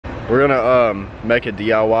We're gonna make a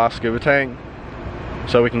DIY scuba tank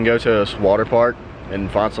so we can go to a water park and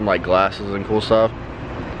find some like glasses and cool stuff.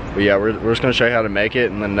 But yeah, we're just gonna show you how to make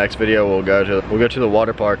it, and then the next video we'll go to the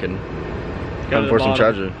water park and come for some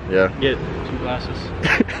treasure. Yeah. Get some glasses.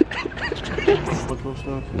 What cool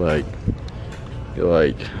stuff? Like.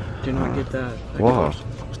 Do not get that. Wow.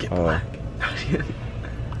 Let's get black.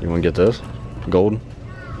 You wanna get this? Golden?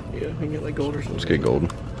 Yeah, we can get like gold or something. Let's get golden.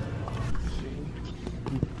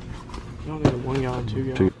 I don't need a 1 gallon, 2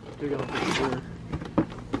 gallon. 2 gallon for sure.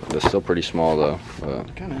 It's still pretty small though.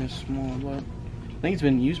 Kind of is small, but I think it's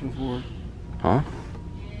been used before. Huh?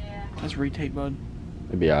 That's retape, bud.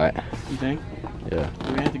 It'd be alright. You think? Yeah.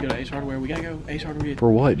 We have to go to Ace Hardware. We gotta go Ace Hardware.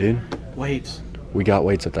 For what, dude? Weights. We got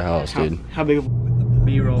weights at the house, dude. How big of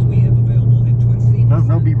B-roll?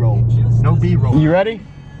 No B-roll. No B-roll. You ready?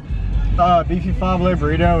 Beefy 5-layer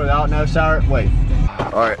burrito without no sour. Wait.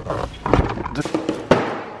 Alright.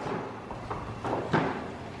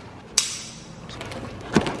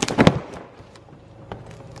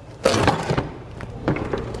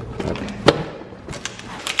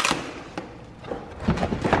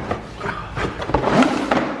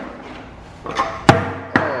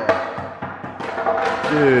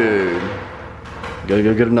 Dude. Gotta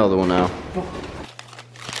go get another one now.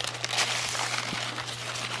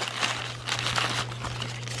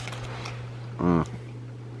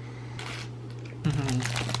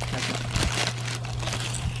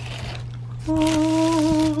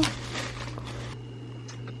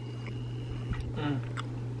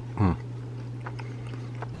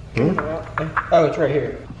 Oh, it's right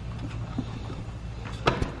here.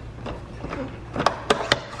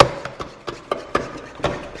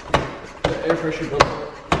 The air pressure built up.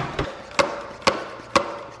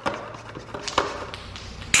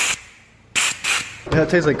 Yeah, it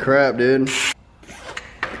tastes like crap, dude.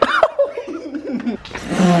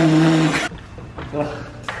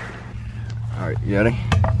 Alright, you ready?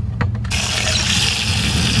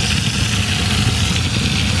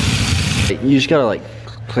 You just gotta like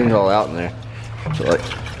clean it all out in there. So like,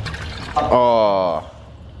 oh,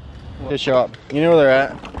 fish shop. You know where they're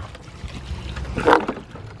at?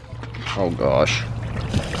 Oh gosh.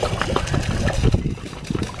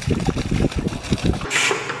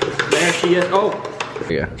 There she is. Oh.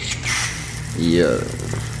 Yeah. Yeah.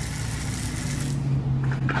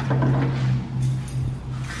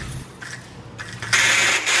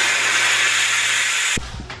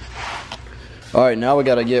 All right, now we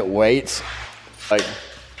gotta get weights. Like,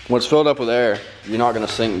 when it's filled up with air, you're not gonna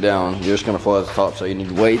sink down. You're just gonna float at the top. So you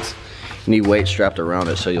need weights. You need weights strapped around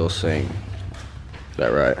it so you'll sink. Is that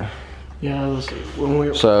right? Yeah, let's see. When we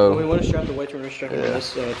want to strap the weights, we're gonna strap this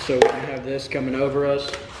so we can have this coming over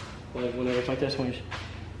us. Like whenever it's like this, when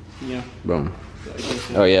yeah. Boom.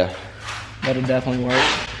 Oh yeah. That'll definitely work.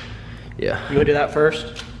 Yeah. You wanna do that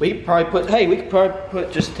first? We could probably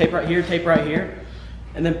put just tape right here,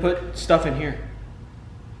 and then put stuff in here.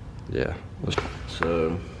 Yeah.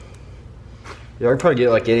 So, yeah, I could probably get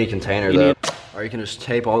like any container though. Or you can just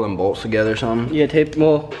tape all them bolts together or something. Yeah, tape them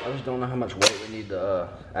all. I just don't know how much weight we need to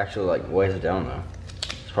actually like weigh it down though.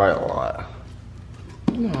 It's probably a lot.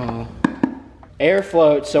 No. Air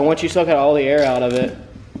floats, so once you suck out all the air out of it.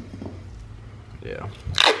 Yeah.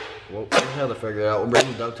 Well, we'll just have to figure it out. We'll bring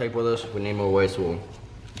some duct tape with us. If we need more weights, we'll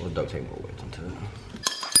duct tape more weights into it.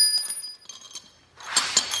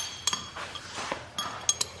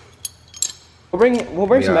 We'll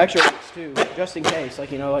bring some extra weights too, just in case.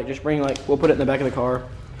 Like, you know, like just bring we'll put it in the back of the car.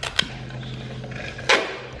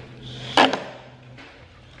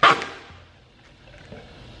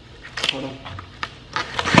 Hold on.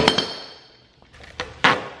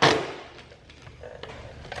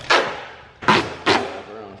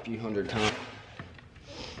 Around a few hundred times.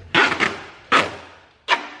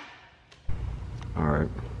 All right.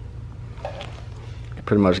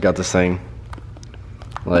 Pretty much got this thing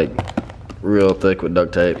like real thick with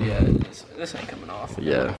duct tape. Yeah, this ain't coming off.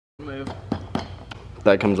 Yeah. Move. If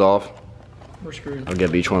that comes off, We're screwed. I'll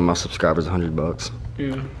give each one of my subscribers $100.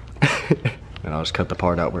 Yeah. And I'll just cut the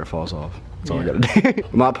part out where it falls off. That's all I gotta do.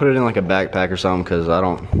 I might put it in like a backpack or something because I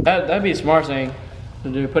don't. That'd be a smart thing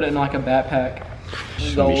to do. Put it in like a backpack.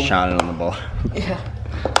 It's gonna be shining on the ball. Yeah.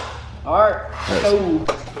 Alright. Oh.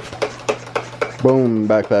 Boom,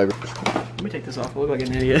 backpack. Let me take this off. I look like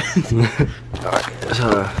an idiot. Alright,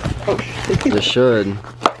 so this should.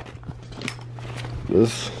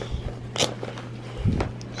 This.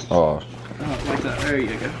 Oh. Oh, like that. There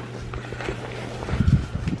you go.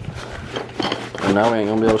 And now we ain't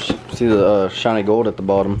gonna be able to see the shiny gold at the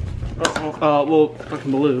bottom. Well,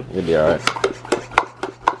 fucking blue. It'll be alright.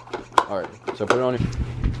 Alright, so put it on.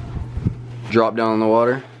 Drop down in the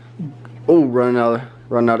water. Oh, running out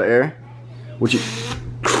of air. Would you?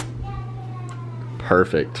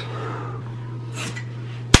 Perfect.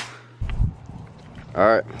 All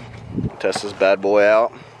right, test this bad boy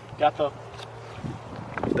out. Got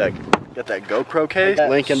that GoPro case.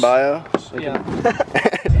 Link in bio. Yeah.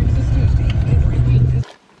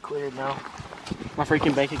 Cleared now. My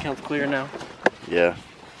freaking bank account's clear now. Yeah.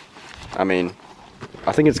 I mean,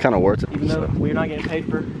 I think it's kind of worth it. Even though we're not getting paid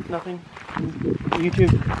for nothing.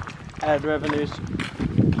 YouTube ad revenues.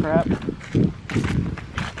 Crap.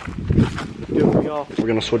 Do it for y'all. We're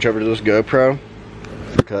gonna switch over to this GoPro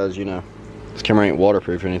because, you know, this camera ain't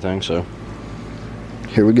waterproof or anything, so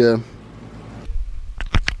here we go.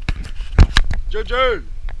 Jojo!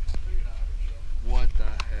 What the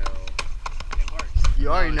hell? It works. You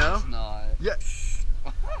already know? It's not. Yeah. It's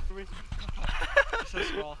so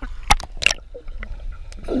small.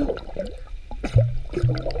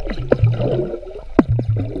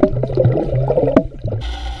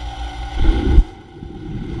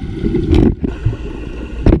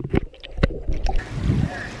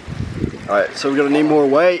 Alright, so we're gonna need more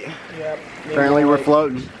weight. Yep. Apparently we're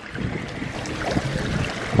floating.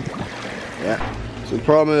 Yeah. So the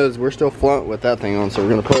problem is we're still floating with that thing on, so we're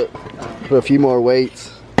gonna put a few more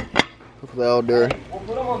weights. Hopefully that'll do it. We'll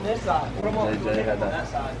put them on this side. Put them on that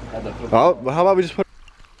side. Oh, well, how about we just put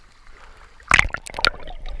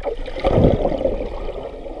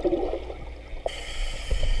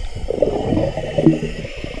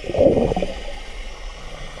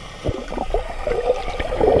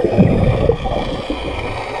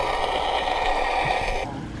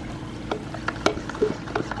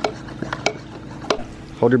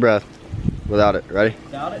hold your breath without it. Ready?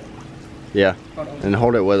 Without it? Yeah. And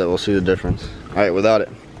hold it with it. We'll see the difference. All right, without it.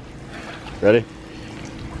 Ready?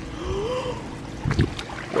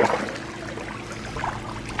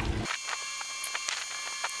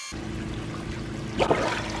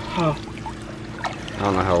 Oh. I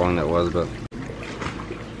don't know how long that was, but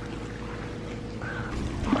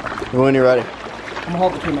when you're ready. I'm gonna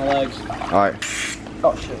hold between my legs. All right.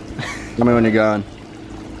 Oh shit. Let me when you're gone.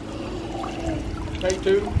 Take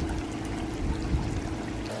two.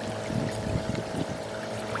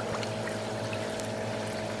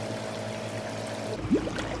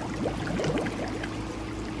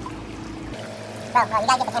 Bro, you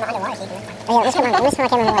gotta get the camera underwater so you can lift one. Oh yeah, I'm just put my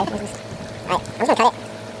camera underwater. Alright, I'm just gonna cut it.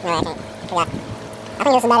 No, I can't. Forgot. I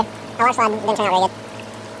think this is better. Our water slide didn't turn out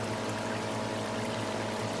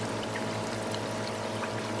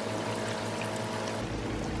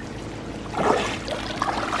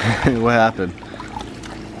very What happened?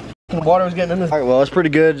 The water was getting in this. All right, well, it's pretty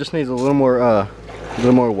good. Just needs a little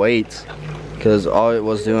more weights, because all it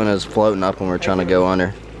was doing is floating up when we were trying to go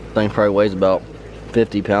under. Thing probably weighs about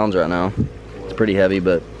 50 pounds right now. It's pretty heavy,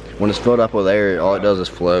 but when it's filled up with air, all it does is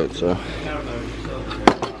float. So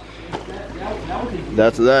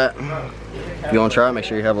that's that. If you want to try it, make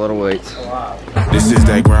sure you have a little weights. This is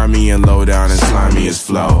that grimy and low down and slimy as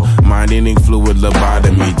flow. Mind-eating fluid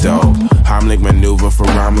lobotomy dope. Heimlich maneuver for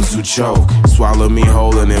rhymers who choke. Swallow me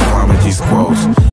whole and then vomit these quotes.